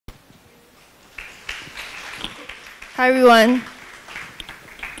Hi everyone.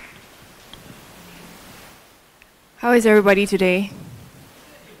 How is everybody today?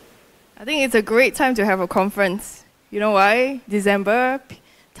 I think it's a great time to have a conference. You know why? December,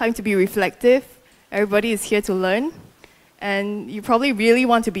 time to be reflective. Everybody is here to learn. And you probably really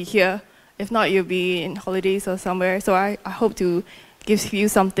want to be here. If not, you'll be in holidays or somewhere. So I hope to give you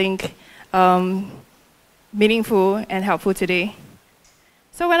something meaningful and helpful today.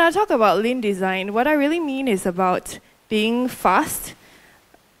 So when I talk about lean design, what I really mean is about being fast,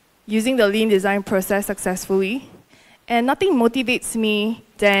 using the lean design process successfully. And nothing motivates me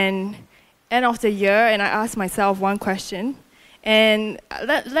than end of the year, and I ask myself one question. And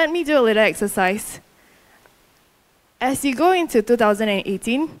let me do a little exercise. As you go into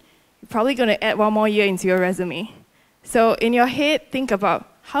 2018, you're probably going to add one more year into your resume. So in your head, think about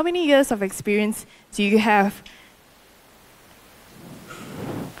how many years of experience do you have?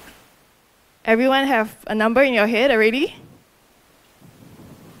 Everyone have a number in your head already?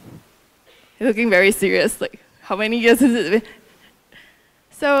 You're looking very serious, like, how many years has it been?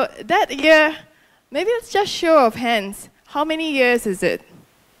 So that year, maybe let's just show of hands. How many years is it?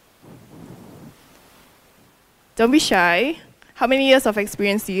 Don't be shy. How many years of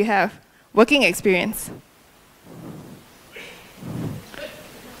experience do you have? Working experience.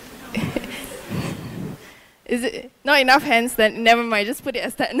 Is it not enough hands? Then never mind, just put it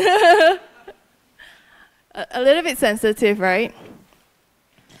as 10. A little bit sensitive, right?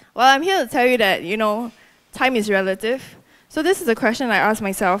 Well, I'm here to tell you that, time is relative. So this is a question I ask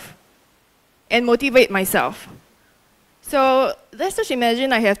myself and motivate myself. So let's just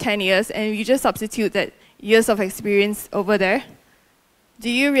imagine I have 10 years and you just substitute that years of experience over there. Do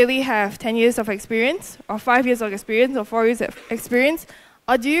you really have 10 years of experience, or 5 years of experience, or 4 years of experience?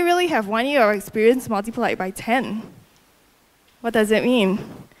 Or do you really have 1 year of experience multiplied by 10? What does it mean?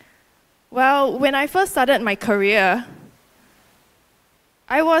 Well, when I first started my career,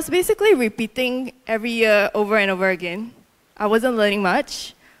 I was basically repeating every year over and over again. I wasn't learning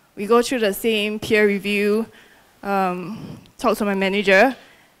much. We go through the same peer review, talk to my manager,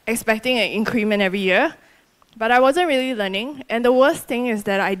 expecting an increment every year. But I wasn't really learning. And the worst thing is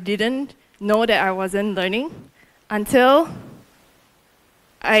that I didn't know that I wasn't learning until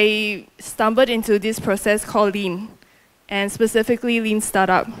I stumbled into this process called Lean, and specifically Lean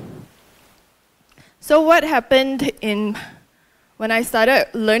Startup. So what happened when I started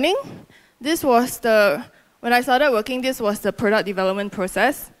learning? When I started working, this was the product development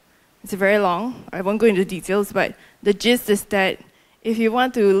process. It's very long. I won't go into details, but the gist is that if you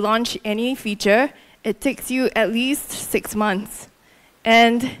want to launch any feature, it takes you at least 6 months.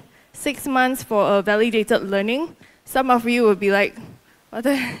 And 6 months for a validated learning, some of you would be like,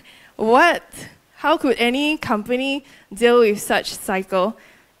 what? How could any company deal with such cycle?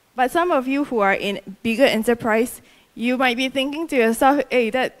 But some of you who are in bigger enterprise, you might be thinking to yourself, hey,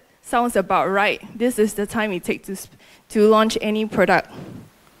 that sounds about right. This is the time it takes to launch any product.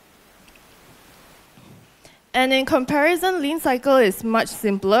 And in comparison, Lean cycle is much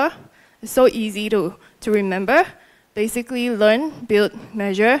simpler. It's so easy to remember. Basically, learn, build,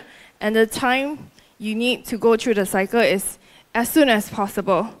 measure, and the time you need to go through the cycle is as soon as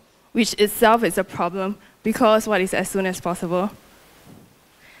possible, which itself is a problem, because what is as soon as possible?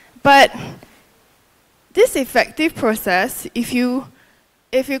 But this effective process, if you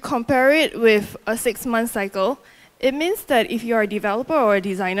compare it with a 6-month cycle, it means that if you're a developer or a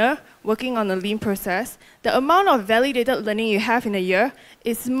designer working on a lean process, the amount of validated learning you have in a year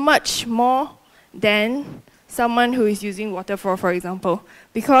is much more than someone who is using waterfall, for example.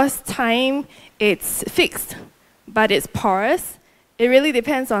 Because time, it's fixed, but it's porous. It really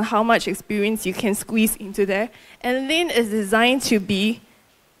depends on how much experience you can squeeze into there. And lean is designed to be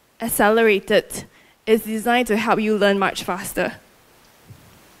accelerated. It's designed to help you learn much faster.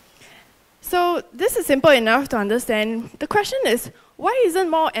 So this is simple enough to understand. The question is, why isn't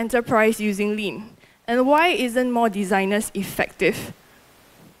more enterprise using lean? And why isn't more designers effective?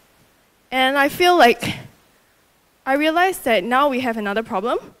 And I feel like I realized that now we have another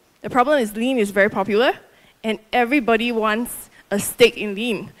problem. The problem is lean is very popular, and everybody wants a stake in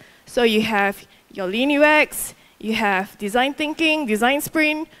lean. So you have your lean UX, you have design thinking, design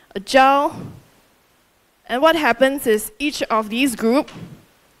sprint, agile. And what happens is each of these groups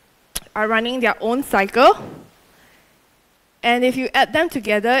are running their own cycle. And if you add them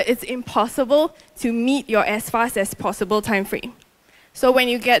together, it's impossible to meet your as fast as possible time frame. So when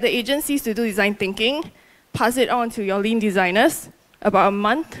you get the agencies to do design thinking, pass it on to your lean designers, about a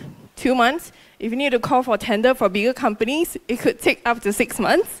month, 2 months. If you need to call for tender for bigger companies, it could take up to 6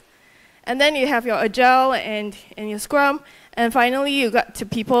 months. And then you have your agile and your scrum. And finally, you got to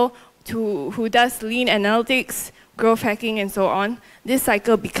people who does lean analytics, growth hacking, and so on, this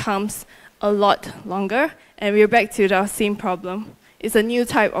cycle becomes a lot longer, and we're back to the same problem. It's a new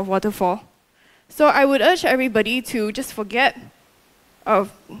type of waterfall. So I would urge everybody to just forget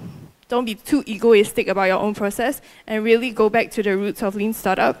of, don't be too egoistic about your own process, and really go back to the roots of lean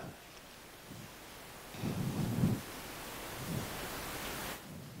startup.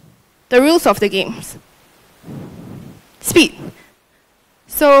 The rules of the games. Speed.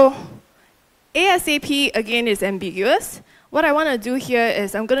 So ASAP, again, is ambiguous. What I want to do here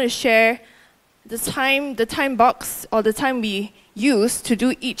is I'm going to share the time box, or the time we use to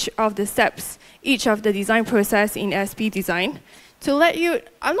do each of the steps, each of the design process in SP design, to let you,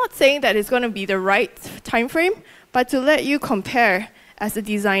 I'm not saying that it's going to be the right time frame, but to let you compare as a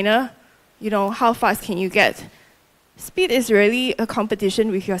designer, how fast can you get. Speed is really a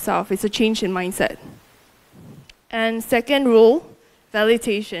competition with yourself. It's a change in mindset. And second rule,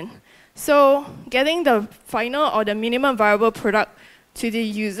 validation. So getting the final or the minimum viable product to the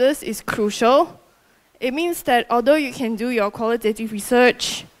users is crucial. It means that although you can do your qualitative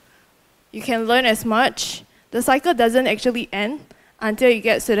research, you can learn as much, the cycle doesn't actually end until it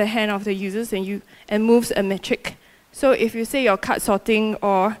gets to the hand of the users and moves a metric. So if you say your card sorting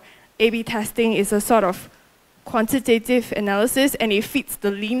or A/B testing is a sort of quantitative analysis and it fits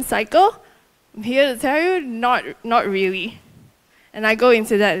the lean cycle, I'm here to tell you, not really. And I go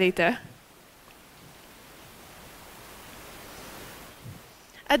into that later.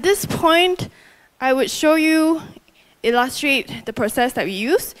 At this point, I would show you, illustrate the process that we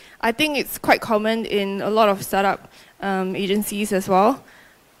use. I think it's quite common in a lot of startup agencies as well.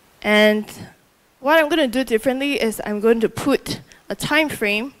 And what I'm going to do differently is I'm going to put a time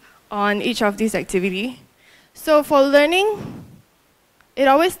frame on each of these activities. So for learning, it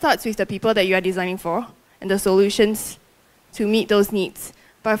always starts with the people that you are designing for and the solutions to meet those needs.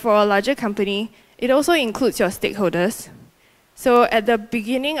 But for a larger company, it also includes your stakeholders. So at the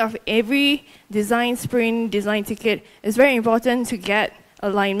beginning of every design sprint, design ticket, it's very important to get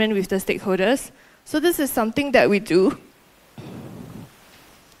alignment with the stakeholders. So this is something that we do.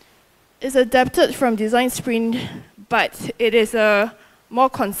 It's adapted from design sprint, but it is a more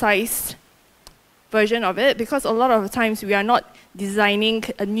concise version of it, because a lot of times we are not designing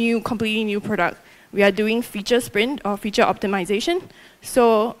a completely new product. We are doing feature sprint or feature optimization,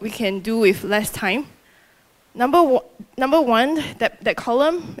 so we can do with less time. Number one, that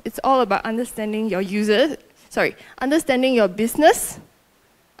column, it's all about understanding your users, understanding your business,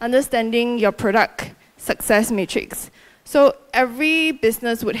 understanding your product success matrix. So every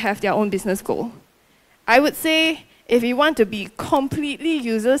business would have their own business goal. I would say if you want to be completely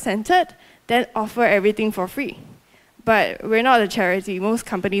user-centered, then offer everything for free. But we're not a charity. Most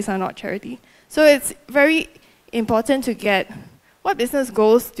companies are not charity. So it's very important to get what business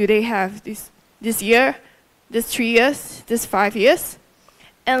goals do they have this year, this 3 years, this 5 years,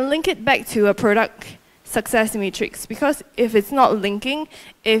 and link it back to a product success matrix. Because if it's not linking,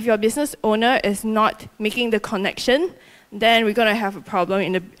 if your business owner is not making the connection, then we're going to have a problem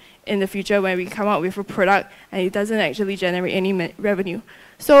in the future when we come out with a product and it doesn't actually generate any revenue.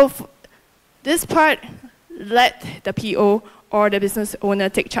 So this part, let the PO or the business owner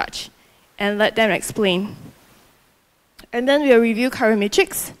take charge and let them explain. And then we'll review current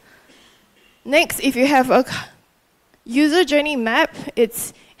metrics. Next, if you have a user journey map,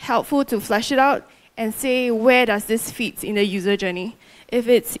 it's helpful to flesh it out and say where does this fit in the user journey. If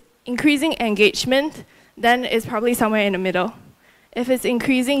it's increasing engagement, then it's probably somewhere in the middle. If it's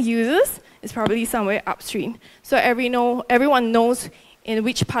increasing users, it's probably somewhere upstream. So everyone knows in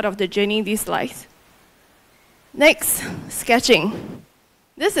which part of the journey this lies. Next, sketching.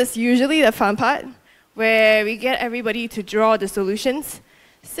 This is usually the fun part, where we get everybody to draw the solutions.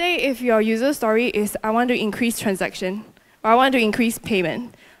 Say if your user story is, I want to increase transaction, or I want to increase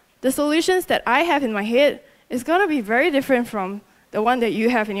payment. The solutions that I have in my head is going to be very different from the one that you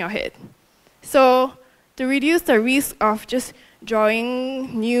have in your head. So to reduce the risk of just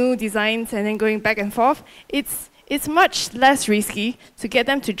drawing new designs and then going back and forth, it's much less risky to get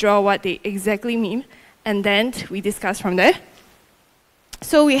them to draw what they exactly mean, and then we discuss from there.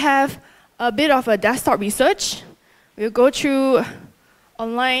 So we have a bit of a desktop research. We'll go through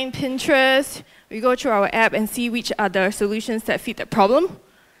online, Pinterest, we go through our app and see which are the solutions that fit the problem.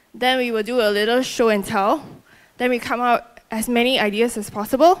 Then we will do a little show and tell. Then we come out as many ideas as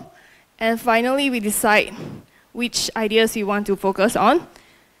possible. And finally, we decide which ideas we want to focus on.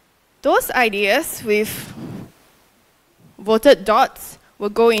 Those ideas with voted dots will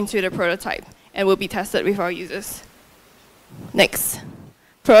go into the prototype and will be tested with our users. Next,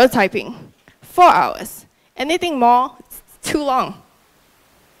 prototyping. 4 hours. Anything more, it's too long.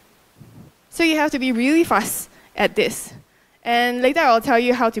 So you have to be really fast at this. And later I'll tell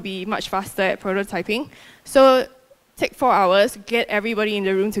you how to be much faster at prototyping. So take 4 hours, get everybody in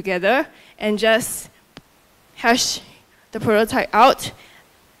the room together, and just hash the prototype out.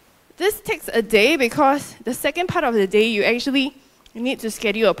 This takes a day because the second part of the day, you actually need to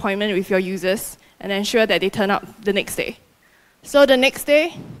schedule an appointment with your users and ensure that they turn up the next day. So the next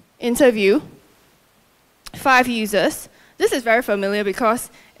day, interview 5 users. This is very familiar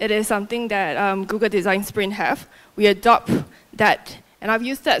because it is something that Google Design Sprint have. We adopt that, and I've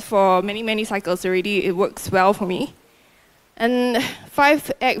used that for many, many cycles already. It works well for me. And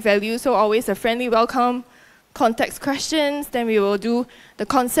 5 act values, so always a friendly welcome, context questions, then we will do the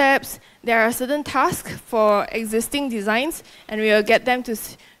concepts. There are certain tasks for existing designs, and we will get them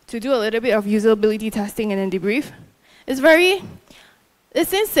to do a little bit of usability testing and then debrief. It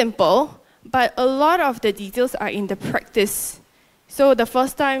seems simple, but a lot of the details are in the practice. So the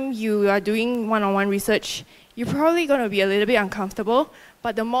first time you are doing one-on-one research, you're probably going to be a little bit uncomfortable,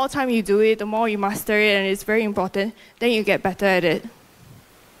 but the more time you do it, the more you master it, and it's very important, then you get better at it.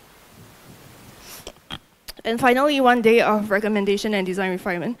 And finally, 1 day of recommendation and design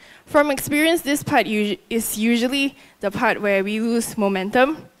refinement. From experience, this part is usually the part where we lose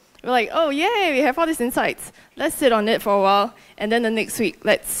momentum. We're like, oh, yay, we have all these insights. Let's sit on it for a while, and then the next week,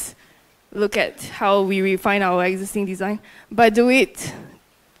 let's look at how we refine our existing design, but do it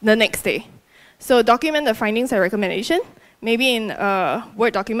the next day. So document the findings and recommendation, maybe in a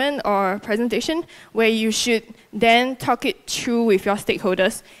Word document or presentation, where you should then talk it through with your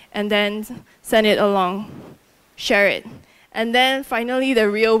stakeholders, and then send it along, share it. And then finally, the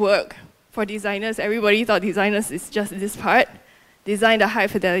real work for designers. Everybody thought designers is just this part. Design the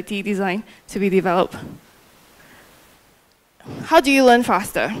high-fidelity design to be developed. How do you learn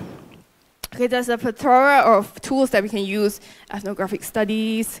faster? Okay, there's a plethora of tools that we can use: ethnographic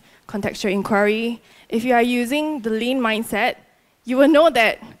studies, contextual inquiry. If you are using the lean mindset, you will know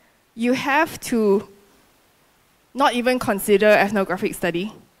that you have to not even consider ethnographic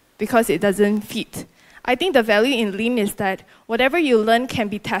study because it doesn't fit. I think the value in lean is that whatever you learn can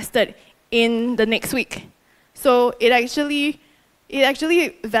be tested in the next week. So it actually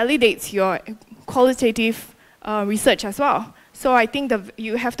validates your qualitative research as well. So I think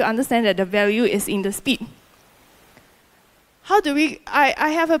you have to understand that the value is in the speed. How do we, I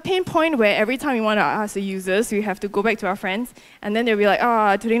have a pain point where every time we want to ask the users, we have to go back to our friends, and then they'll be like,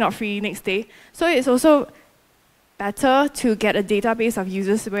 today not free, next day. So it's also better to get a database of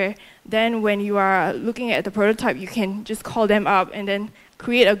users where then when you are looking at the prototype, you can just call them up and then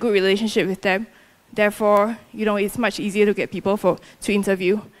create a good relationship with them. Therefore, it's much easier to get people to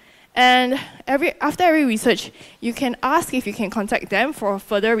interview. And after every research, you can ask if you can contact them for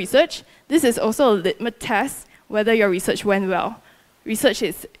further research. This is also a litmus test whether your research went well. Research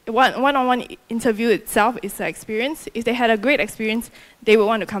is one-on-one interview itself is an experience. If they had a great experience, they would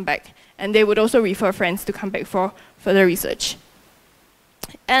want to come back. And they would also refer friends to come back for further research.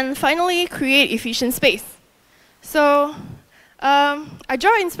 And finally, create efficient space. So I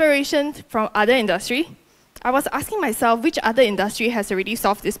draw inspiration from other industry. I was asking myself which other industry has already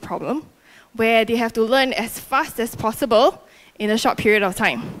solved this problem, where they have to learn as fast as possible in a short period of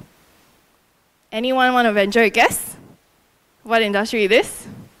time. Anyone want to venture a guess? What industry it is?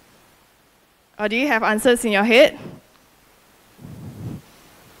 Or do you have answers in your head?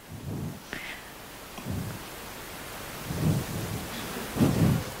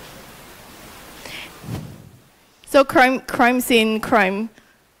 So crime scene, crime,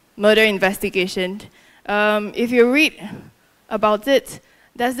 murder investigation. If you read about it,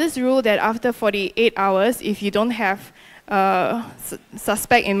 there's this rule that after 48 hours, if you don't have a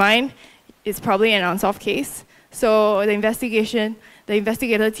suspect in mind, it's probably an unsolved case. So the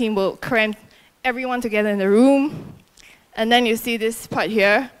investigator team will cram everyone together in the room. And then you see this part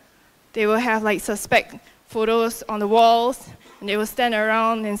here. They will have like suspect photos on the walls, and they will stand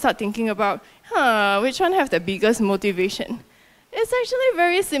around and start thinking about, which one have the biggest motivation? It's actually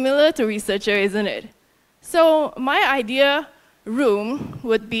very similar to researcher, isn't it? So my idea room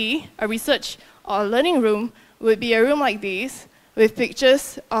would be a research or learning room would be a room like this with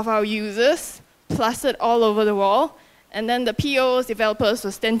pictures of our users plastered all over the wall, and then the POs, developers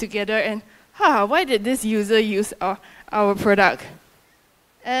will stand together and, why did this user use our product?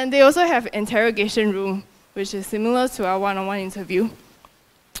 And they also have interrogation room, which is similar to our one-on-one interview.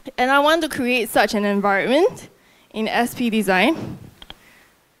 And I want to create such an environment in SP design.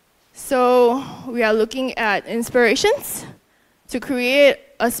 So we are looking at inspirations to create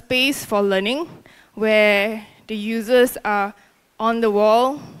a space for learning where the users are on the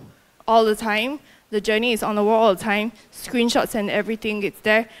wall all the time the journey is on the wall all the time, screenshots and everything, it's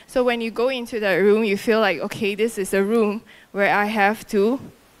there. So when you go into that room, you feel like, okay, this is a room where I have to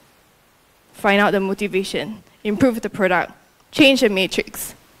find out the motivation, improve the product, change the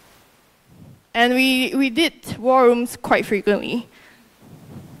matrix. And we did war rooms quite frequently.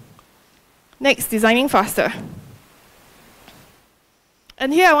 Next, designing faster.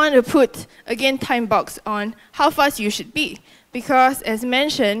 And here I want to put, again, time box on how fast you should be. Because as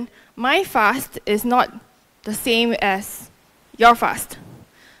mentioned, my fast is not the same as your fast.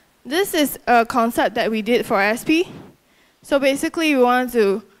 This is a concept that we did for SP. So basically, we want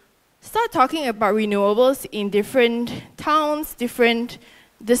to start talking about renewables in different towns, different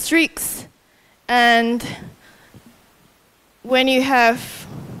districts. And when you have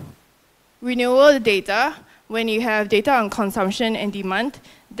renewable data, when you have data on consumption and demand,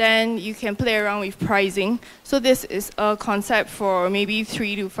 then you can play around with pricing. So this is a concept for maybe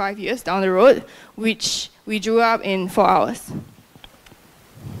 3 to 5 years down the road, which we drew up in 4 hours.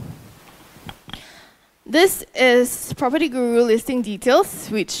 This is Property Guru listing details,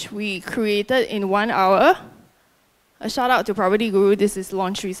 which we created in 1 hour. A shout out to Property Guru, this is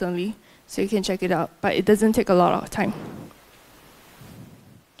launched recently, so you can check it out, but it doesn't take a lot of time.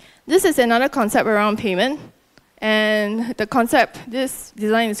 This is another concept around payment. And the concept, this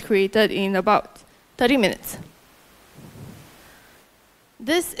design is created in about 30 minutes.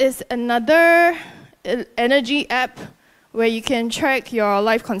 This is another energy app where you can track your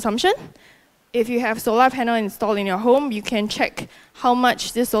live consumption. If you have solar panel installed in your home, you can check how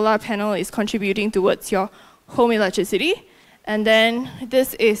much this solar panel is contributing towards your home electricity. And then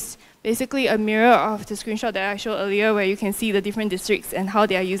this is basically a mirror of the screenshot that I showed earlier where you can see the different districts and how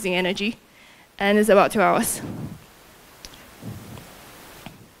they are using energy. And it's about 2 hours.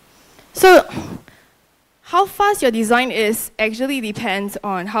 So how fast your design is actually depends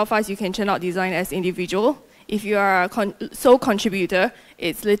on how fast you can churn out design as individual. If you are a sole contributor,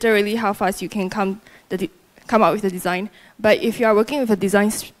 it's literally how fast you can come up with the design. But if you are working with a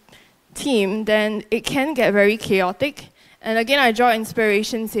design team, then it can get very chaotic. And again, I draw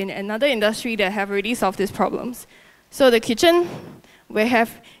inspirations in another industry that have already solved these problems. So the kitchen, where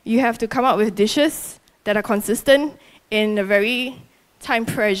you have to come up with dishes that are consistent in a very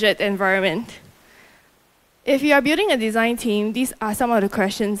time-pressured environment. If you are building a design team, these are some of the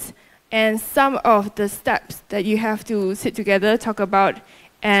questions and some of the steps that you have to sit together, talk about,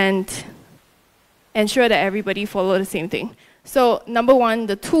 and ensure that everybody follow the same thing. So number one,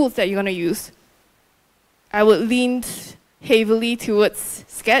 the tools that you're going to use. I would lean heavily towards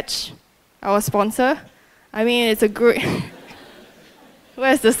Sketch, our sponsor. I mean, it's a great...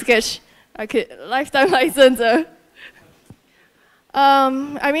 Where's the Sketch? Okay, lifetime license.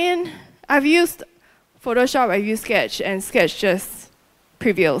 I mean, I've used Photoshop, I've used Sketch, and Sketch just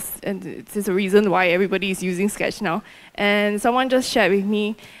prevails. And it's a reason why everybody is using Sketch now. And someone just shared with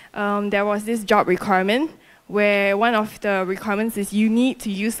me, there was this job requirement where one of the requirements is you need to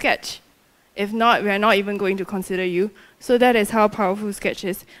use Sketch. If not, we're not even going to consider you. So that is how powerful Sketch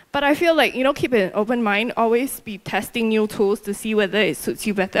is. But I feel like, keep an open mind, always be testing new tools to see whether it suits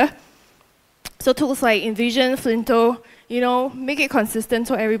you better. So tools like InVision, Flinto, make it consistent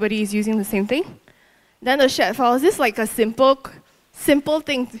so everybody is using the same thing. Then the shared files, this is like a simple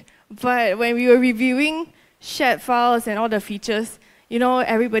thing, but when we were reviewing shared files and all the features,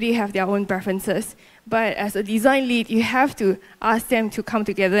 everybody have their own preferences. But as a design lead, you have to ask them to come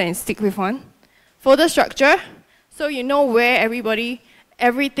together and stick with one. Folder structure, so you know where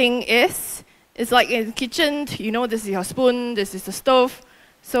everything is. It's like in the kitchen, this is your spoon, this is the stove.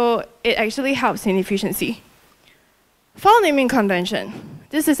 So it actually helps in efficiency. File naming convention.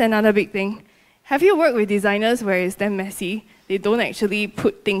 This is another big thing. Have you worked with designers where it's damn messy? They don't actually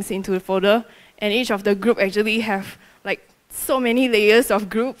put things into the folder, and each of the group actually have like so many layers of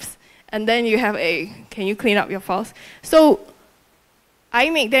groups, and then you have can you clean up your files? So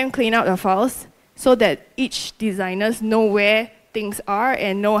I make them clean up the files so that each designers know where things are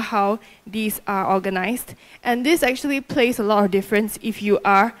and know how these are organized. And this actually plays a lot of difference if you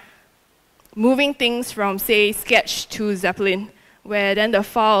are moving things from, say, Sketch to Zeppelin, where then the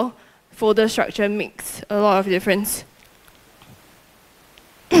file folder structure makes a lot of difference.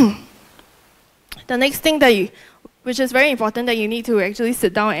 The next thing which is very important that you need to actually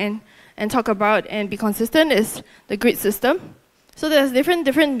sit down and talk about and be consistent is the grid system. So there's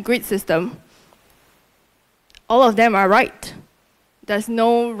different grid system. All of them are right. There's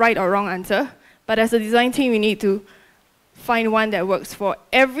no right or wrong answer. But as a design team, we need to find one that works for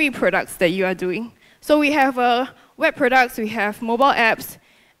every product that you are doing. So we have web products, we have mobile apps,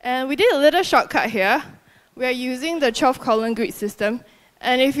 and we did a little shortcut here. We are using the 12-column grid system.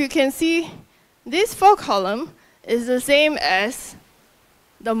 And if you can see, This 4 column is the same as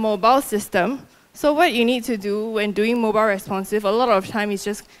the mobile system. So what you need to do when doing mobile responsive, a lot of time is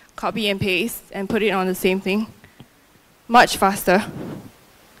just copy and paste and put it on the same thing. Much faster.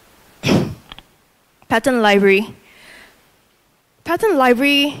 Pattern library. Pattern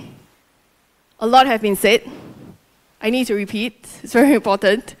library, a lot have been said. I need to repeat, it's very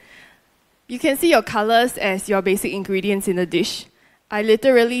important. You can see your colors as your basic ingredients in the dish. I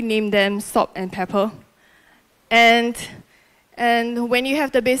literally named them salt and pepper. And when you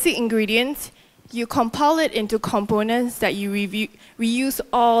have the basic ingredients, you compile it into components that you reuse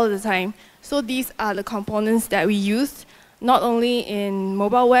all the time. So these are the components that we use, not only in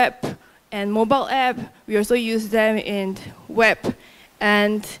mobile web and mobile app, we also use them in web.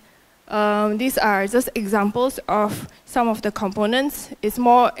 And these are just examples of some of the components. It's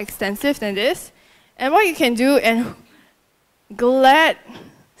more extensive than this. And what you can do, and glad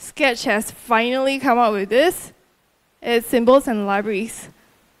Sketch has finally come up with this, is symbols and libraries.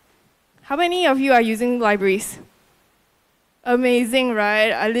 How many of you are using libraries? Amazing,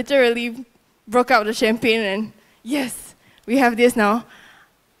 right? I literally broke out the champagne and yes, we have this now.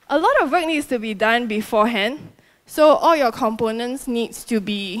 A lot of work needs to be done beforehand. So all your components needs to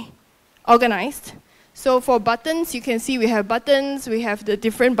be organized. So for buttons, you can see we have buttons, we have the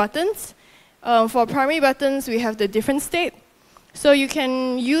different buttons. For primary buttons, we have the different state. So you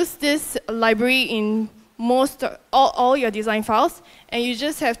can use this library in all your design files, and you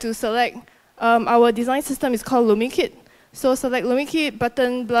just have to select, our design system is called LumiKit. So select LumiKit,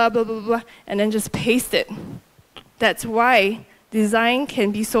 button, blah, blah, blah, blah, and then just paste it. That's why design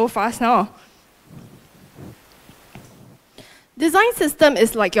can be so fast now. Design system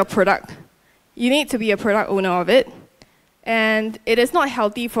is like your product. You need to be a product owner of it. And it is not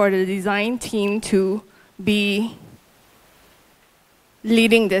healthy for the design team to be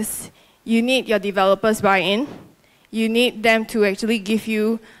leading this. You need your developers buy-in. You need them to actually give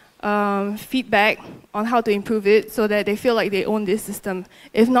you feedback on how to improve it so that they feel like they own this system.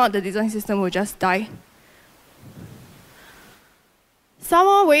 If not, the design system will just die. Some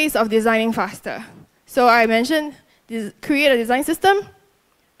more ways of designing faster. So I mentioned create a design system,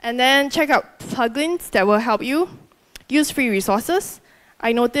 and then check out plugins that will help you. Use free resources.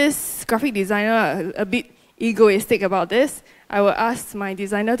 I noticed graphic designer are a bit egoistic about this. I will ask my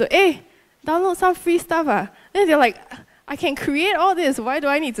designer to, hey, download some free stuff. Then they're like, I can create all this, why do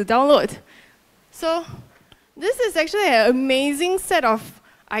I need to download? So this is actually an amazing set of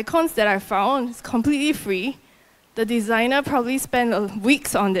icons that I found. It's completely free. The designer probably spent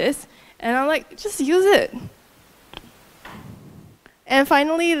weeks on this, and I'm like, just use it. And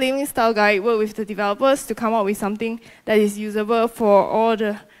finally, Learning Style Guide, work with the developers to come up with something that is usable for all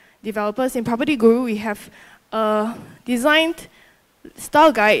the developers. In Property Guru, we have a designed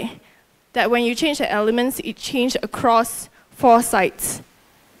style guide that when you change the elements, it changes across 4 sites,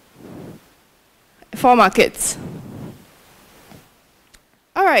 4 markets.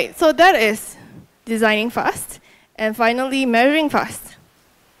 All right, so that is designing fast. And finally, measuring fast.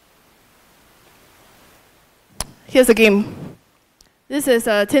 Here's a game. This is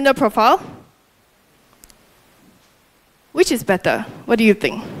a Tinder profile. Which is better? What do you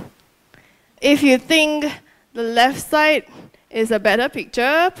think? If you think the left side is a better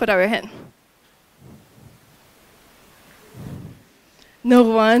picture, put up your hand. No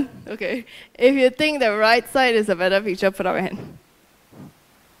one? Okay. If you think the right side is a better picture, put up your hand.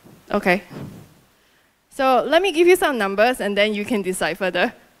 Okay. So let me give you some numbers, and then you can decide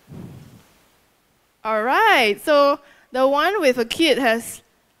further. All right. So the one with a kid has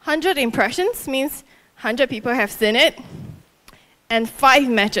 100 impressions, means 100 people have seen it, and 5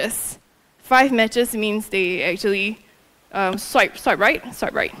 matches. 5 matches means they actually swipe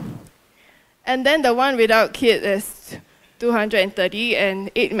right. And then the one without kid is 230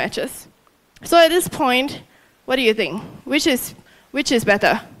 and 8 matches. So at this point, what do you think? Which is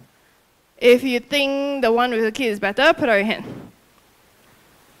better? If you think the one with the kid is better, put up your hand.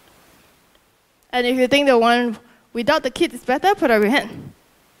 And if you think the one without the kid is better, put up your hand.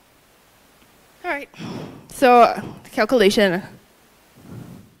 All right. So calculation.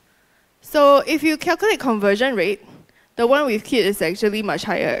 So if you calculate conversion rate, the one with kid is actually much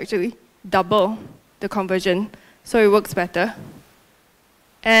higher, actually double the conversion. So it works better.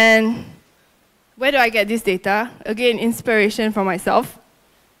 And where do I get this data? Again, inspiration from myself.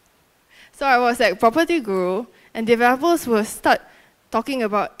 So I was at Property Guru, and developers will start talking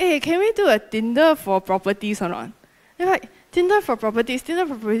about, hey, can we do a Tinder for properties or not? They're like, Tinder for properties, Tinder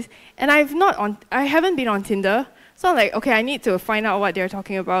for properties. And I haven't been on Tinder. So I'm like, okay, I need to find out what they're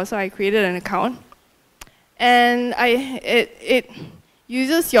talking about. So I created an account. And it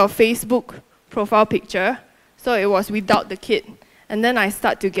uses your Facebook profile picture. So it was without the kid. And then I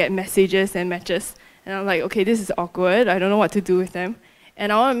start to get messages and matches. And I'm like, okay, this is awkward. I don't know what to do with them.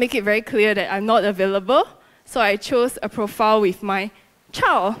 And I want to make it very clear that I'm not available. So I chose a profile with my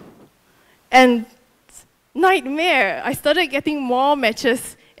child. And nightmare. I started getting more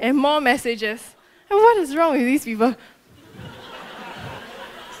matches and more messages. And what is wrong with these people?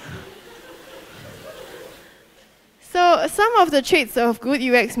 So some of the traits of good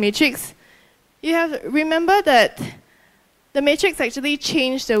UX matrix, you have to remember that the matrix actually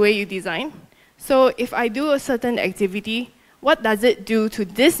changed the way you design. So if I do a certain activity, what does it do to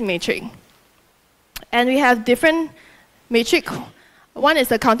this matrix? And we have different matrix. One is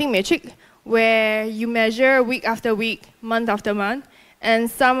the counting matrix, where you measure week after week, month after month. And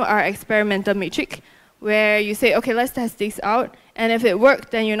some are experimental matrix, where you say, okay, let's test this out. And if it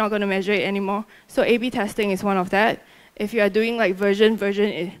worked, then you're not going to measure it anymore. So A/B testing is one of that. If you are doing like version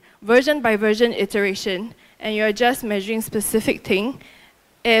by version iteration, and you're just measuring specific thing,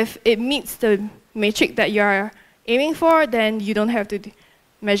 if it meets the matrix that you're aiming for, then you don't have to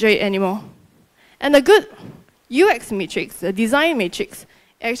measure it anymore. And the good UX matrix, the design matrix,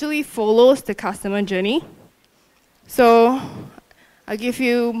 actually follows the customer journey. So I'll give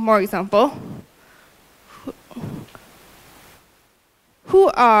you more example. Who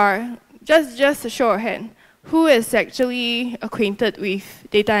are, just a show of hand, who is actually acquainted with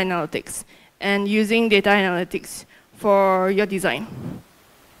data analytics and using data analytics for your design?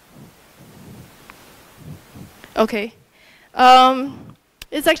 Okay.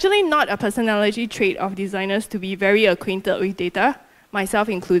 It's actually not a personality trait of designers to be very acquainted with data, myself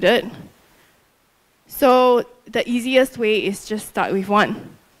included. So the easiest way is just start with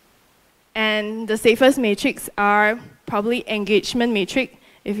one. And the safest matrix are probably engagement matrix.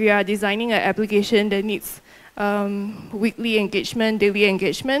 If you are designing an application that needs weekly engagement, daily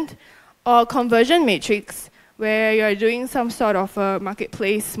engagement, or conversion matrix, where you're doing some sort of a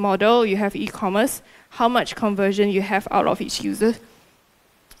marketplace model, you have e-commerce, how much conversion you have out of each user.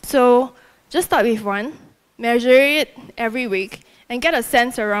 So just start with one, measure it every week, and get a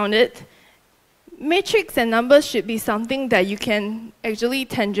sense around it. Matrix and numbers should be something that you can actually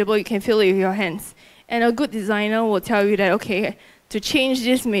tangible, you can feel it with your hands. And a good designer will tell you that, okay, to change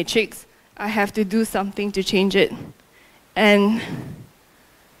this matrix, I have to do something to change it. And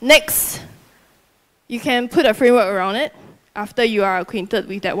next, you can put a framework around it after you are acquainted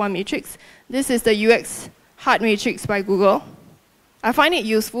with that one matrix. This is the UX Hard Matrix by Google. I find it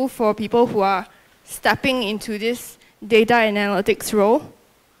useful for people who are stepping into this data analytics role.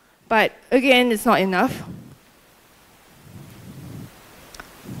 But again, it's not enough.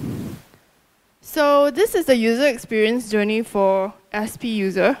 So this is the user experience journey for SP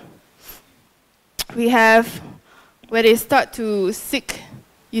user. We have where they start to seek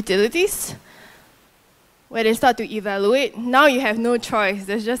utilities, where they start to evaluate. Now you have no choice.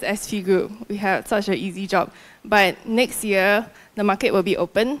 There's just SP group. We have such an easy job. But next year, the market will be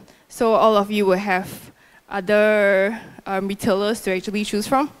open, so all of you will have other retailers to actually choose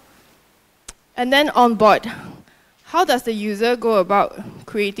from. And then on board, how does the user go about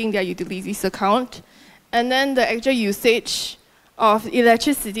creating their utilities account? And then the actual usage of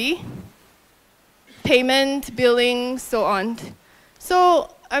electricity, payment, billing, so on.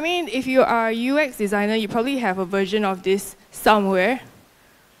 So, I mean, if you are a UX designer, you probably have a version of this somewhere.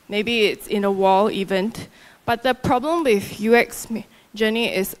 Maybe it's in a wall event. But the problem with UX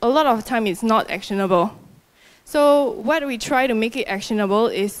journey is a lot of the time it's not actionable. So what we try to make it actionable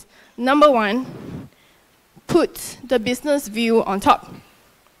is, number one, put the business view on top.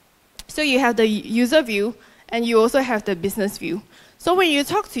 So you have the user view, and you also have the business view. So when you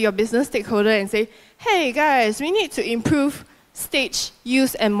talk to your business stakeholder and say, hey guys, we need to improve stage,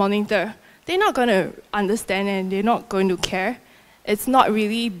 use, and monitor, they're not going to understand and they're not going to care. It's not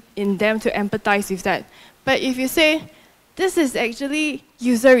really in them to empathize with that. But if you say, this is actually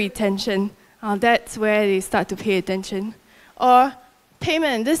user retention, that's where they start to pay attention. Or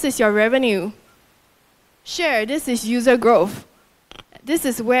payment, this is your revenue. Share, this is user growth. This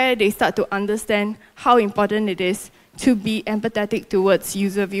is where they start to understand how important it is to be empathetic towards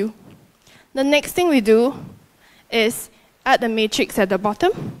user view. The next thing we do is add the matrix at the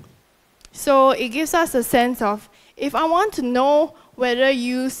bottom. So it gives us a sense of, if I want to know whether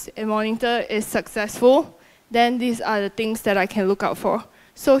use and monitor is successful, then these are the things that I can look out for.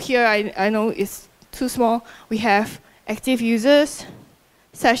 So here, I know it's too small. We have active users,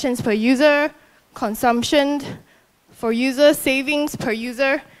 sessions per user, consumption for users, savings per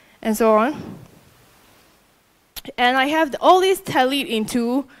user, and so on. And I have all these tallied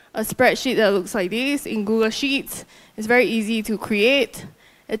into a spreadsheet that looks like this in Google Sheets. It's very easy to create.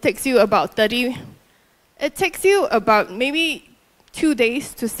 It takes you about maybe 2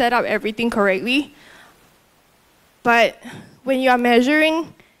 days to set up everything correctly. But when you are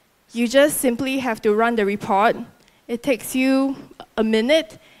measuring, you just simply have to run the report. It takes you a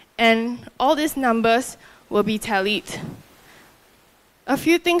minute, and all these numbers will be tallied. A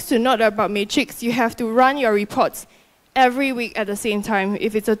few things to note about Matrix: you have to run your reports every week at the same time.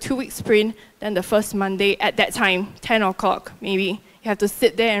 If it's a 2-week sprint, then the first Monday at that time, 10 o'clock maybe, you have to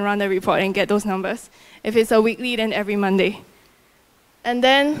sit there and run the report and get those numbers. If it's a weekly, then every Monday. And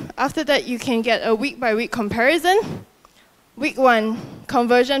then after that, you can get a week-by-week comparison. Week 1,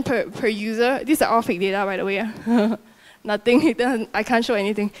 conversion per user. These are all fake data, by the way. Nothing, I can't show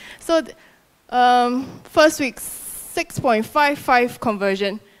anything. So first week, 6.55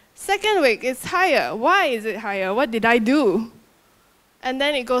 conversion. Second week, it's higher. Why is it higher? What did I do? And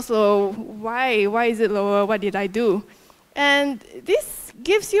then it goes low. Why? Why is it lower? What did I do? And this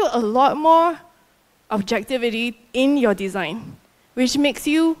gives you a lot more objectivity in your design, which makes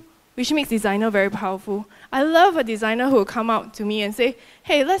designer very powerful. I love a designer who will come out to me and say,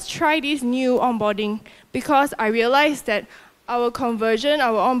 hey, let's try this new onboarding, because I realized that our conversion,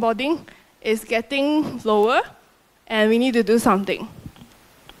 our onboarding is getting lower, and we need to do something.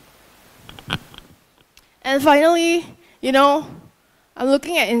 And finally, I'm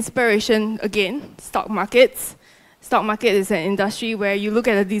looking at inspiration again, stock markets. Stock market is an industry where you look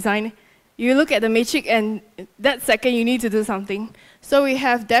at the design, you look at the matrix, and that second you need to do something. So we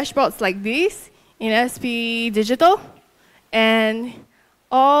have dashboards like these in SP Digital, and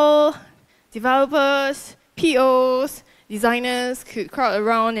all developers, POs, designers could crowd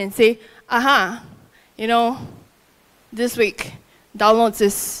around and say, aha, this week downloads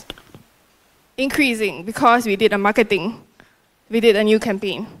is increasing because we did a marketing, we did a new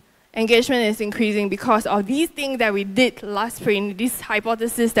campaign. Engagement is increasing because of these things that we did last sprint, these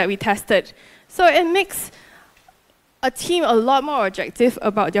hypotheses that we tested. So it makes a team a lot more objective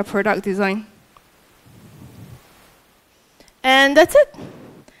about their product design. And that's it.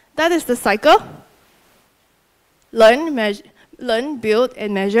 That is the cycle. Learn, build,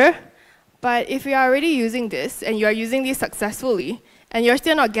 and measure. But if you are already using this, and you are using this successfully, and you're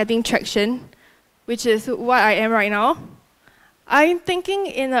still not getting traction, which is what I am right now, I'm thinking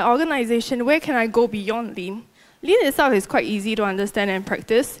in an organization, where can I go beyond Lean? Lean itself is quite easy to understand and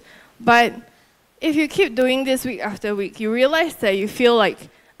practice, but if you keep doing this week after week, you realize that you feel like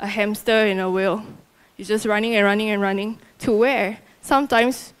a hamster in a wheel. You're just running and running and running. To where?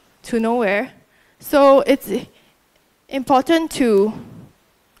 Sometimes to nowhere. So it's important to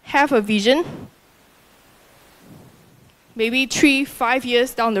have a vision, maybe 3-5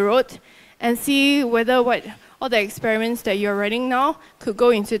 years down the road, and see whether all the experiments that you're running now could go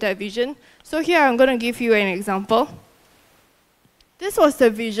into that vision. So here I'm going to give you an example. This was the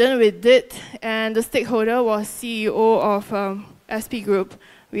vision we did, and the stakeholder was CEO of SP Group.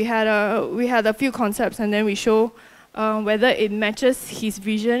 We had a few concepts, and then we show whether it matches his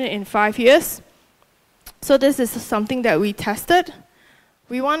vision in 5 years. So this is something that we tested.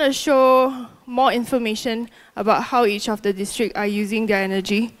 We want to show more information about how each of the districts are using their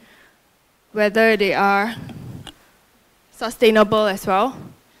energy, whether they are sustainable as well.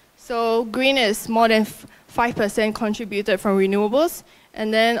 So green is more than 5% contributed from renewables,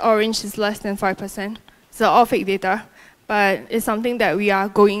 and then orange is less than 5%. So all fake data, but it's something that we are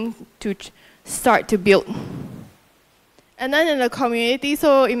going to start to build. And then in the community,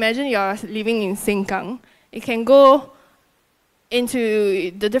 so imagine you are living in Sengkang. You can go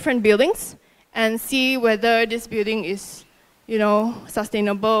into the different buildings and see whether this building is,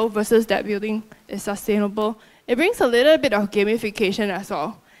 sustainable versus that building is sustainable. It brings a little bit of gamification as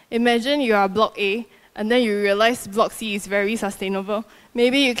well. Imagine you are Block A, and then you realize Block C is very sustainable.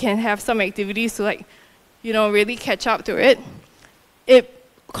 Maybe you can have some activities to really catch up to it. It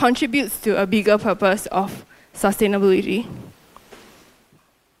contributes to a bigger purpose of sustainability.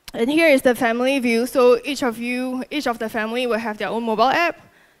 And here is the family view. So each of the family will have their own mobile app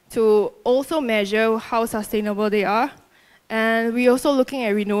to also measure how sustainable they are. And we're also looking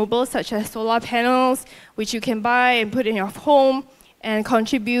at renewables such as solar panels, which you can buy and put in your home and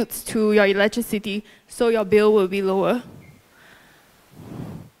contributes to your electricity, so your bill will be lower.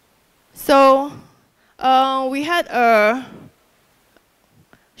 So we had a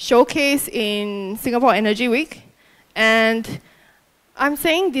showcase in Singapore Energy Week, and I'm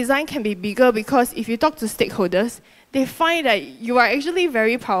saying design can be bigger because if you talk to stakeholders, they find that you are actually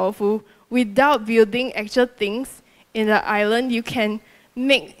very powerful. Without building actual things in the island, you can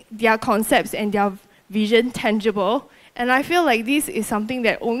make their concepts and their vision tangible. And I feel like this is something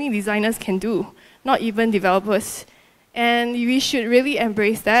that only designers can do, not even developers. And we should really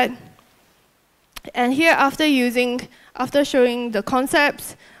embrace that. And here, after showing the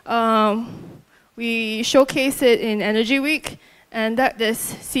concepts, we showcase it in Energy Week, and that this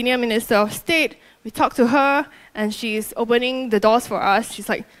Senior Minister of State, we talked to her, and she's opening the doors for us. She's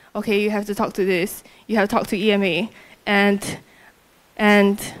like, okay, you have to talk to this, you have to talk to EMA, and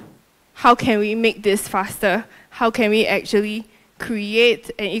how can we make this faster? How can we actually create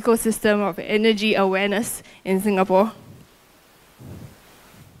an ecosystem of energy awareness in Singapore?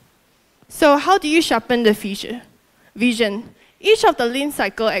 So how do you sharpen the vision? Each of the lean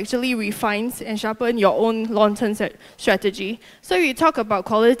cycle actually refines and sharpen your own long-term strategy. So you talk about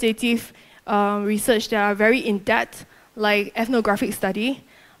qualitative research that are very in-depth, like ethnographic study.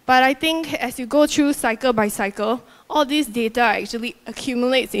 But I think as you go through cycle by cycle, all this data actually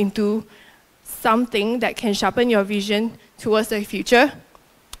accumulates into something that can sharpen your vision towards the future.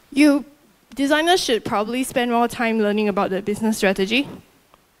 Designers should probably spend more time learning about the business strategy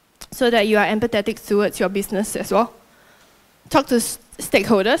so that you are empathetic towards your business as well. Talk to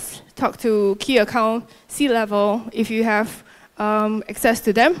stakeholders, talk to key account, C-level, if you have access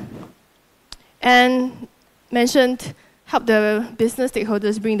to them. And mentioned, help the business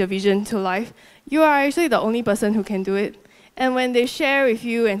stakeholders bring the vision to life. You are actually the only person who can do it. And when they share with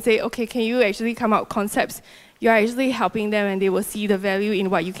you and say, okay, can you actually come up with concepts, you're actually helping them and they will see the value in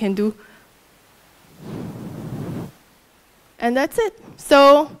what you can do. And that's it.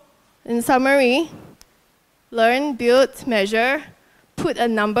 So, in summary, learn, build, measure, put a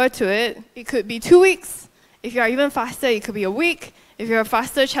number to it. It could be 2 weeks. If you're even faster, it could be a week. If you're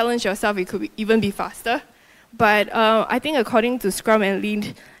faster, challenge yourself, it could even be faster. But I think according to Scrum and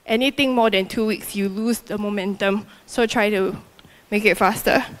Lean, anything more than 2 weeks, you lose the momentum. So try to make it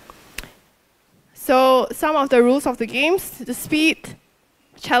faster. So some of the rules of the games, the speed,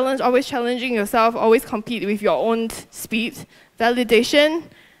 always challenging yourself, always compete with your own speed, validation,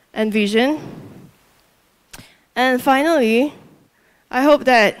 and vision. And finally, I hope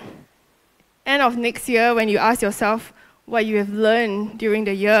that end of next year, when you ask yourself what you have learned during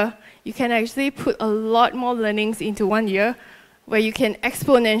the year, you can actually put a lot more learnings into 1 year, where you can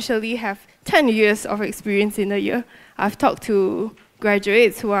exponentially have 10 years of experience in a year. I've talked to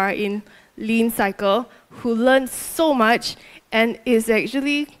graduates who are in lean cycle, who learn so much, and is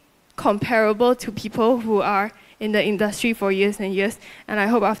actually comparable to people who are in the industry for years and years. And I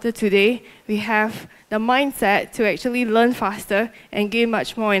hope after today, we have the mindset to actually learn faster and gain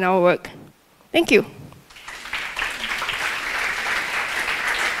much more in our work. Thank you.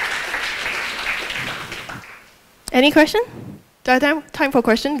 Any question? Do I have time for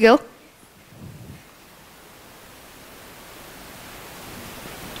question, Gil?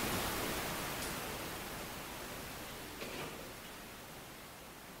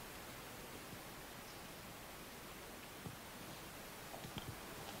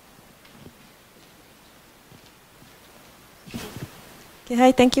 Okay,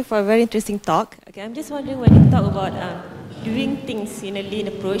 hi, thank you for a very interesting talk. Okay, I'm just wondering when you talk about doing things in a lean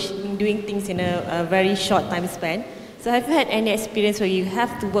approach, doing things in a very short time span. So have you had any experience where you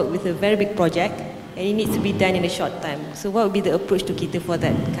have to work with a very big project and it needs to be done in a short time? So what would be the approach to cater for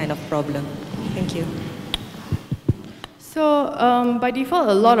that kind of problem? Thank you. So by default,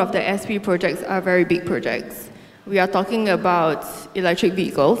 a lot of the SP projects are very big projects. We are talking about electric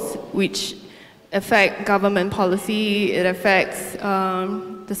vehicles, which affect government policy, it affects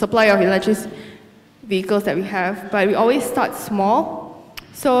the supply of electric vehicles that we have, but we always start small.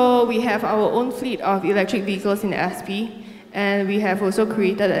 So we have our own fleet of electric vehicles in the SP, and we have also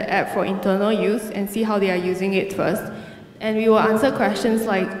created an app for internal use and see how they are using it first. And we will answer questions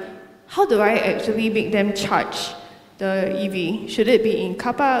like, how do I actually make them charge the EV? Should it be in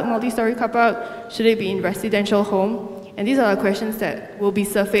car park, multi-story car park? Should it be in residential home? And these are the questions that will be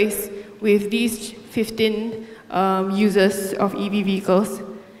surfaced with these 15 users of EV vehicles.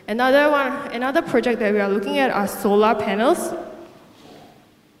 Another project that we are looking at are solar panels.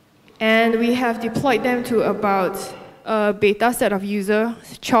 And we have deployed them to about a beta set of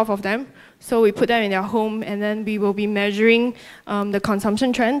users, 12 of them. So we put them in their home, and then we will be measuring the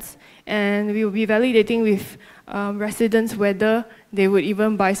consumption trends, and we will be validating with residents whether they would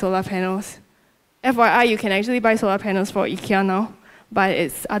even buy solar panels. FYI, you can actually buy solar panels for IKEA now, but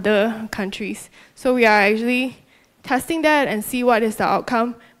it's other countries. So we are actually testing that and see what is the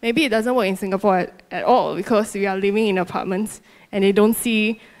outcome. Maybe it doesn't work in Singapore at all because we are living in apartments and they don't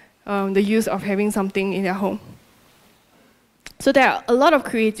see the use of having something in their home. So there are a lot of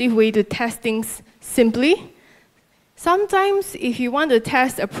creative ways to test things simply. Sometimes if you want to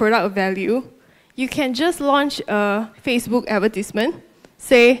test a product value, you can just launch a Facebook advertisement.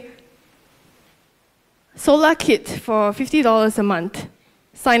 Say, solar kit for $50 a month.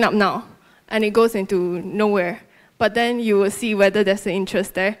 Sign up now. And it goes into nowhere. But then you will see whether there's an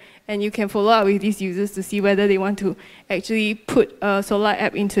interest there, and you can follow up with these users to see whether they want to actually put a solar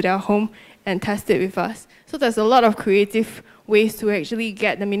app into their home and test it with us. So there's a lot of creative ways to actually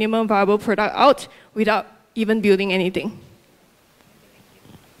get the minimum viable product out without even building anything.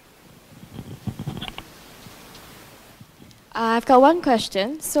 I've got one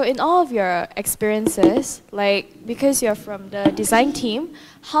question. So in all of your experiences, like because you're from the design team,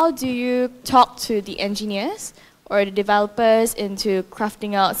 how do you talk to the engineers or the developers into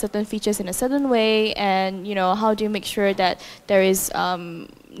crafting out certain features in a certain way, and how do you make sure that there is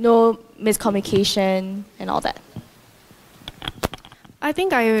no miscommunication and all that? I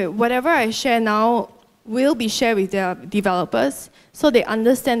think whatever I share now will be shared with the developers, so they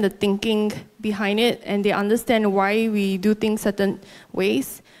understand the thinking behind it and they understand why we do things certain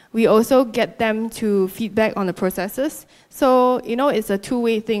ways. We also get them to feedback on the processes. So, it's a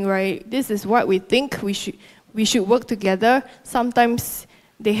two-way thing, right? This is what we think we should work together. Sometimes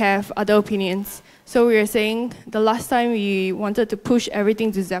they have other opinions. So we were saying the last time we wanted to push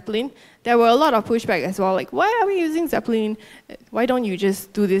everything to Zeppelin, there were a lot of pushback as well, like, why are we using Zeppelin? Why don't you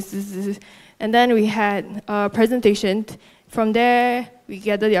just do this? And then we had a presentation. From there, we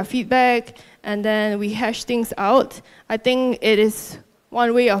gathered their feedback, and then we hashed things out. I think it is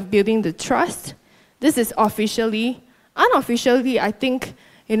one way of building the trust. This is officially. Unofficially, I think,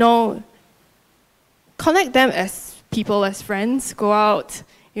 connect them as people, as friends, go out,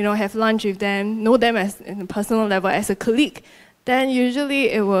 have lunch with them, know them as in a personal level, as a colleague. Then usually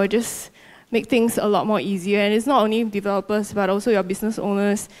it will just make things a lot more easier. And it's not only developers, but also your business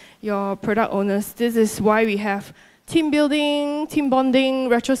owners, your product owners. This is why we have team building, team bonding,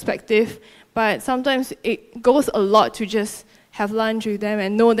 retrospective. But sometimes it goes a lot to just have lunch with them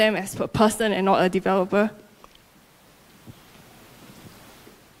and know them as a person and not a developer.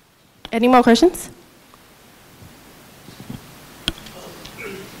 Any more questions?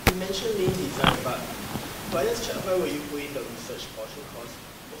 You mentioned lean design, but I just check where were you doing the research portion? Because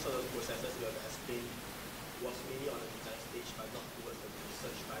most of the processes you have explained was mainly on the design stage, but not towards the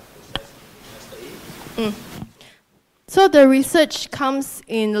research time process you tested in. So the research comes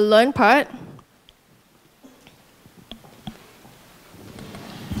in the learn part.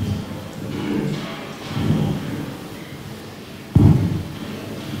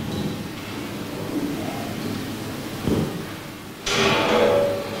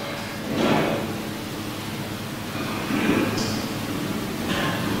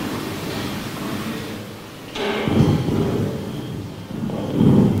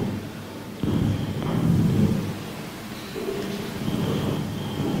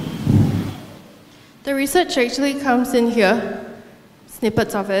 The research actually comes in here,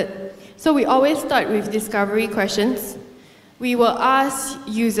 snippets of it. So we always start with discovery questions. We will ask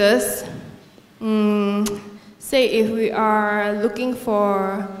users, say if we are looking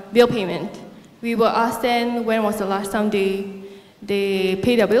for bill payment, we will ask them when was the last time they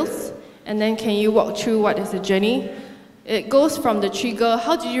paid their bills, and then can you walk through what is the journey? It goes from the trigger,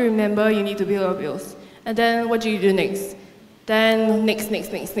 how do you remember you need to pay your bills? And then what do you do next? Then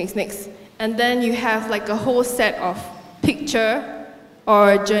next. And then you have like a whole set of picture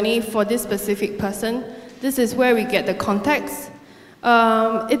or journey for this specific person. This is where we get the context.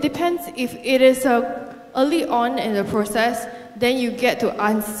 It depends if it is early on in the process, then you get to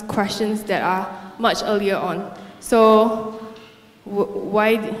ask questions that are much earlier on. So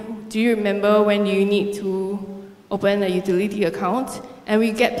why do you remember when you need to open a utility account? And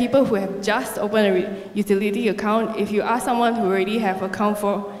we get people who have just opened a utility account. If you ask someone who already have account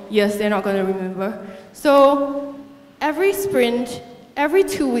for years, they're not going to remember. So every sprint, every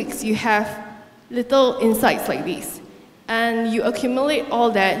 2 weeks, you have little insights like these. And you accumulate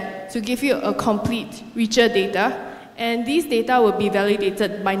all that to give you a complete, richer data. And these data will be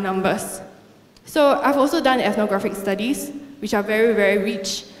validated by numbers. So I've also done ethnographic studies, which are very, very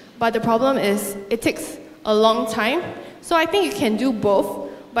rich. But the problem is it takes a long time. So I think you can do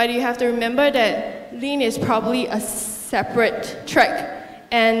both, but you have to remember that lean is probably a separate track,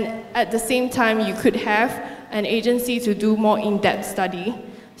 and at the same time you could have an agency to do more in-depth study.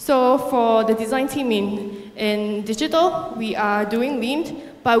 So for the design team in digital, we are doing lean,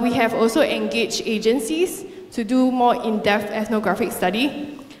 but we have also engaged agencies to do more in-depth ethnographic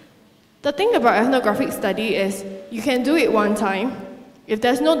study. The thing about ethnographic study is you can do it one time. If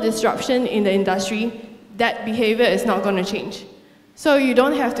there's no disruption in the industry, that behavior is not going to change. So you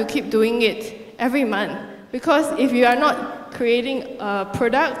don't have to keep doing it every month, because if you are not creating a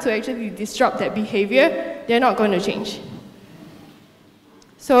product to actually disrupt that behavior, they're not going to change.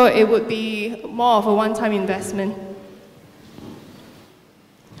 So it would be more of a one-time investment.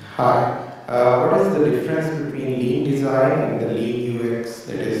 Hi. What is the difference between lean design and the lean UX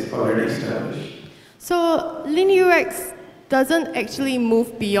that is already established? So lean UX doesn't actually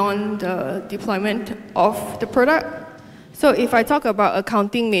move beyond the deployment of the product. So if I talk about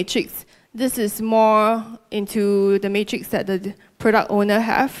accounting matrix, this is more into the matrix that the product owner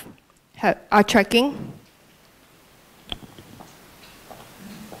are tracking.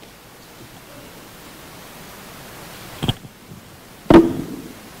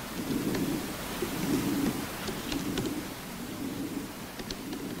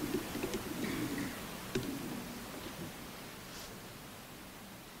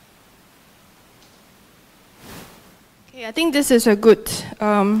 Okay, I think this is a good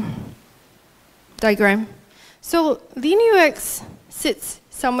diagram. So lean UX sits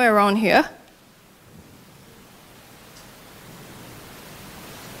somewhere around here.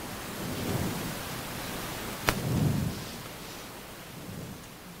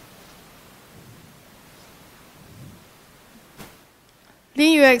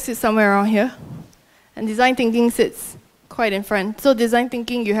 Lean UX sits somewhere around here. And design thinking sits quite in front. So design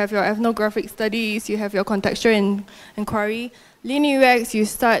thinking, you have your ethnographic studies, you have your contextual inquiry. Lean UX, you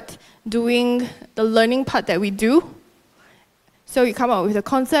start doing the learning part that we do. So you come up with the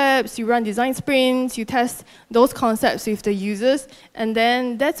concepts, you run design sprints, you test those concepts with the users, and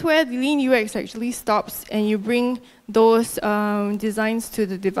then that's where the Lean UX actually stops, and you bring those designs to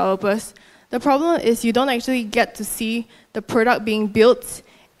the developers. The problem is you don't actually get to see the product being built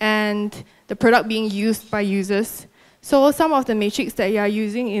and the product being used by users. So some of the metrics that you are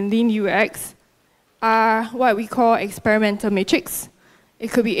using in Lean UX are what we call experimental metrics.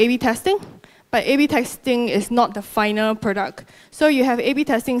 It could be A/B testing, but A/B testing is not the final product. So you have A/B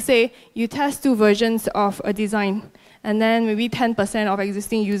testing, say, you test 2 versions of a design, and then maybe 10% of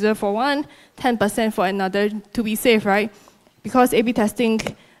existing user for one, 10% for another, to be safe, right? Because A/B testing,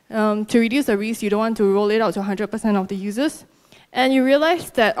 to reduce the risk, you don't want to roll it out to 100% of the users. And you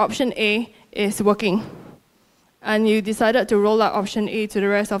realize that option A is working. And you decided to roll out option A to the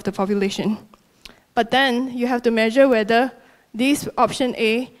rest of the population. But then you have to measure whether this option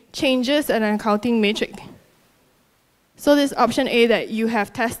A changes an accounting metric. So this option A that you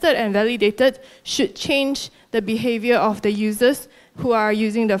have tested and validated should change the behavior of the users who are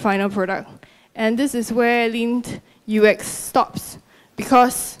using the final product. And this is where Lean UX stops,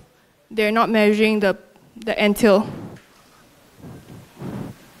 because they're not measuring the end tail.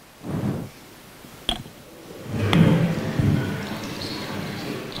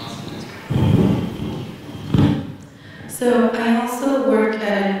 So I also work at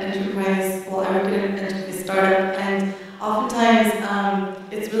an enterprise, well, I work at an enterprise startup, and oftentimes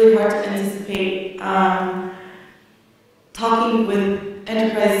it's really hard to anticipate talking with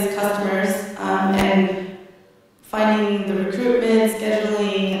enterprise customers and finding the recruitment,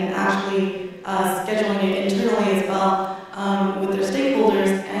 scheduling, and actually scheduling it internally as well with their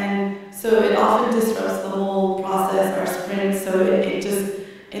stakeholders. And so it often disrupts the whole process, our sprint, so it just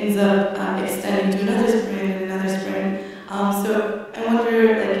ends up extending to another sprint and another sprint. So I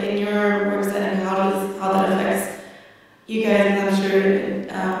wonder, like, in your work setting, how that affects you guys, and I'm sure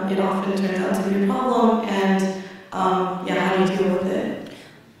it often turns out to be a problem, and yeah, how do you deal with it?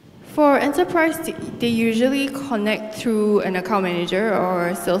 For enterprise, they usually connect through an account manager or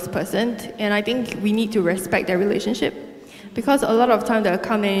a salesperson, and I think we need to respect their relationship, because a lot of time the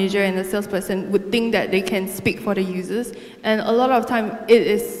account manager and the salesperson would think that they can speak for the users, and a lot of time it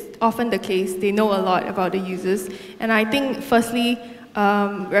is often the case, they know a lot about the users. And I think firstly,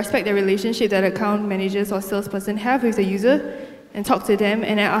 respect the relationship that account managers or salesperson have with the user, and talk to them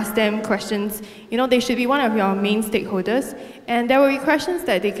and ask them questions. You know, they should be one of your main stakeholders, and there will be questions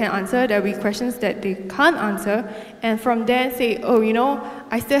that they can answer, there will be questions that they can't answer, and from there say, oh, you know,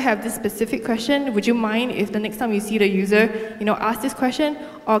 I still have this specific question, would you mind if the next time you see the user, you know, ask this question?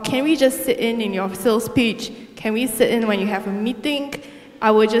 Or can we just sit in your sales pitch? Can we sit in when you have a meeting? I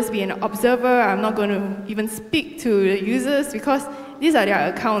will just be an observer, I'm not going to even speak to the users, because these are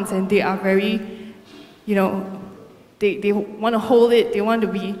their accounts and they are very, you know, they want to hold it, they want to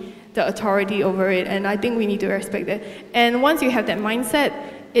be the authority over it, and I think we need to respect that. And once you have that mindset,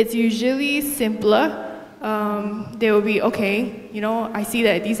 it's usually simpler. They will be, okay, you know, I see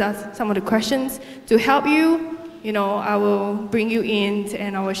that these are some of the questions. To help you, you know, I will bring you in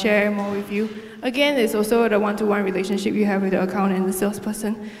and I will share more with you. Again, it's also the one-to-one relationship you have with the account and the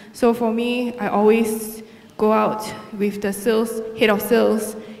salesperson. So for me, I always go out with the head of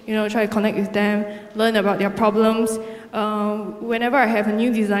sales, you know, try to connect with them, learn about their problems. Whenever I have a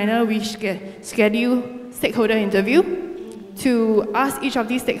new designer, we schedule stakeholder interview. to ask each of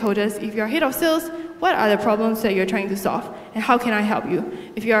these stakeholders, if you're head of sales, what are the problems that you're trying to solve, and how can I help you?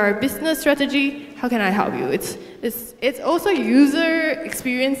 If you are a business strategy, how can I help you? It's also user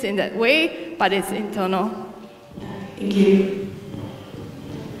experience in that way, but it's internal. Thank you.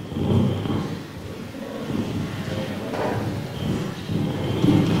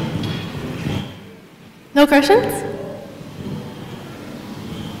 No questions?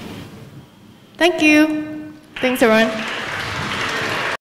 Thank you. Thanks, everyone.